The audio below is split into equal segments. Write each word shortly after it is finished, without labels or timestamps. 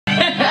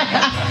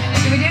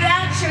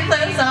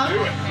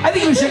I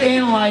think we should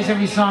analyze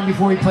every song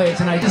before we play it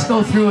tonight. Just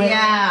go through it.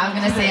 Yeah, I'm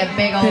gonna say a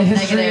big old the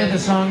history negative.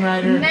 of the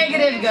songwriter.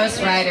 Negative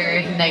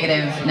ghostwriter.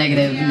 Negative,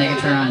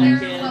 negatron.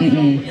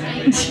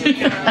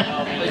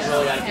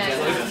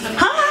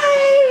 Hi!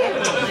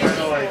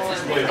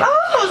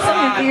 Oh, some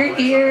of you are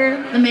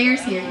here. The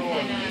mayor's here.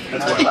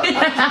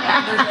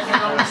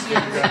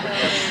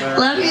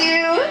 Love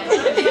you.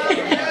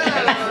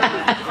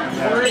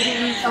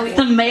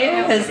 The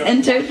mayor has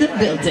entered the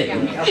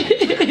building.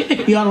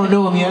 Y'all don't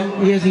know him yet.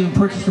 He hasn't even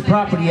purchased the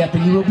property yet,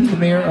 but he will be the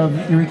mayor of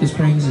Eureka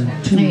Springs in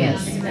 2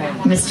 years.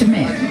 Yes, Mr.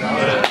 Mayor.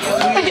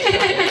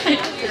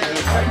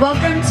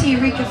 Welcome to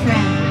Eureka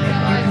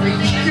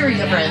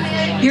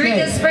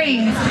Okay.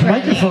 Springs.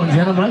 Microphone,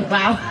 gentlemen.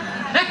 Wow.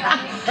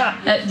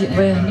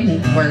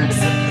 Words.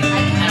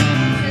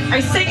 I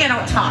sing, I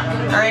don't talk,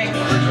 alright?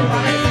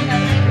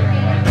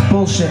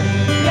 Bullshit.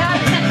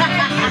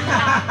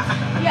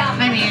 Yeah,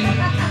 I mean,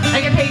 I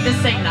get paid to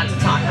sing, not to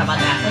talk. How about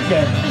that?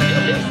 Okay.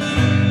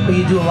 But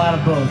you do a lot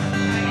of both.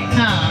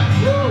 Huh.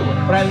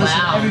 But I listen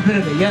to every bit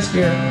of it. Yes,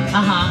 dear.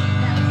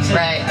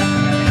 Right.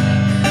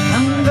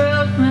 I'm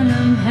broke when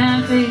I'm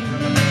happy.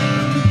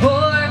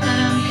 Poor when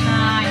I'm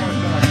kind.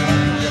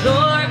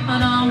 Short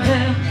when I'm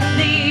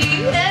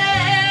healthy.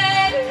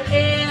 Yeah.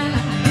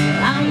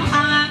 I'm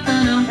high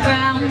when I'm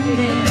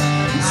grounded.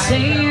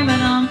 Same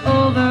when I'm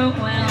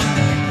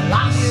overwhelmed.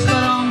 Lost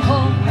when I'm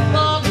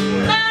hopeful.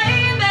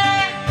 Baby,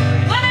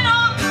 when it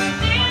all comes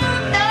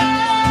down,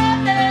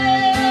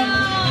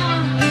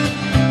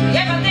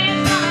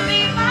 everything's gonna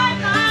be fine.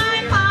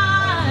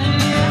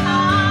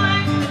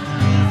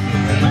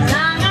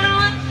 I'm gonna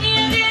want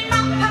you in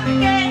my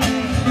pocket.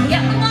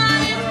 Yeah, the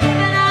one is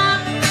giving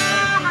up.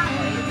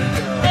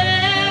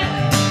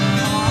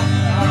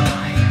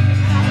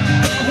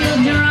 I feel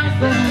drunk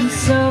but I'm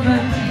sober.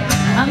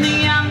 I'm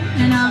young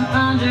and I'm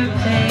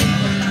underpaid.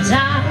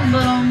 Tired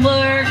but I'm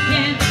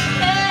working.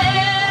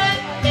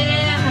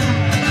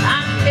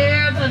 I'm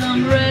here but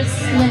I'm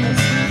restless.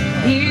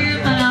 Here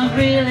but I'm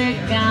really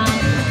gone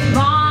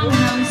wrong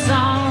and I'm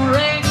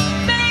sorry.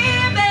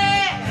 Baby,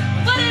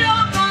 but it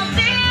all comes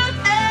down.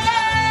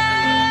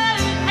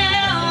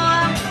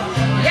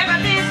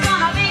 Everything's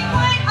gonna be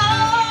quite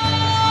alright.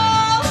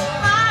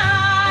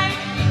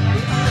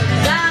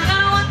 'Cause I'm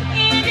gonna want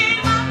you in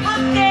my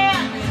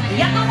pocket.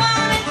 You're the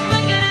one that's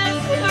looking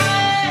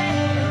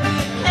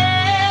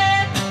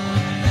at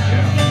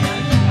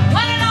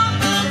when it all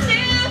comes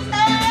down,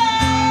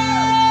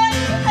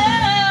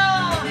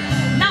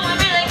 now I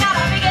really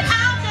gotta make it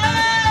out,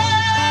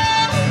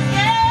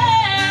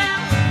 yeah.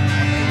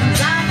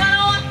 'Cause I'm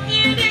gonna want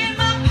you in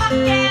my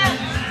pocket.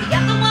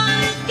 You're the one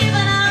that's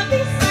giving up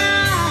his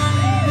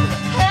time.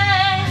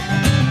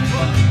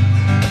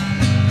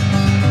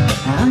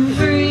 I'm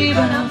free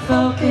but I'm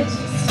focused.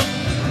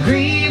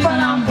 Agree but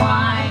I'm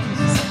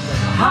wise.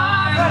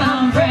 Hard but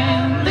I'm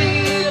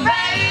friendly,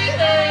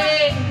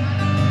 baby.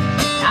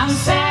 I'm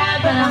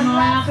sad but I'm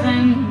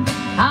laughing.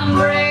 I'm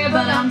brave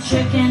but I'm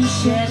chicken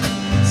shit.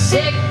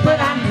 Sick but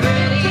I'm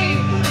pretty.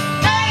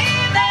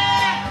 Baby,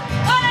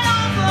 when it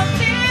all comes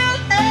down,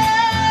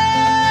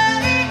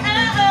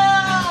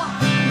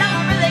 now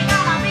I'm really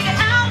gonna make it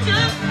out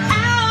just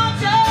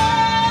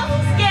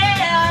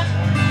scared.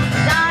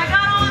 'Cause I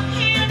gotta want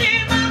you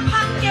in my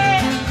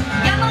pocket.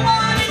 You're the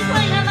one who's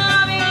playing the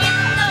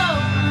video.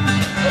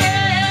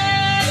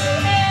 Yeah.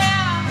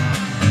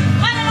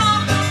 When it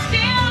all comes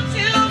down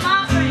to my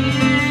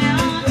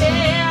friend,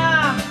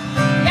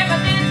 yeah.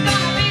 Everything's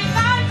gonna be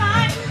fine.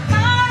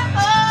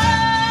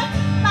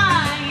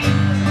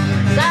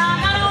 'Cause I'm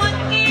gonna want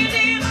you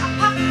in my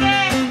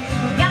pocket.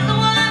 You're the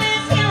one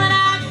who's healing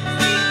out the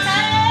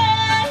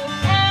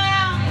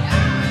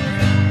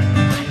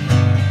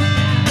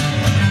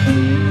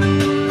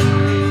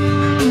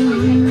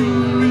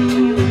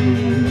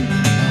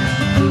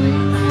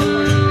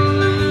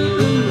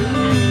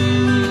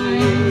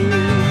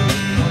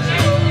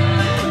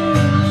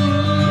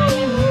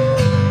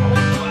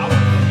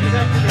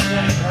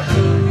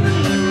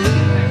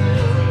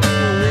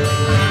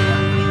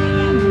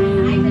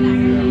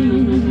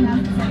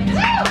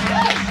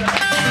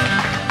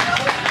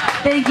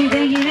Thank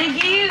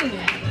you.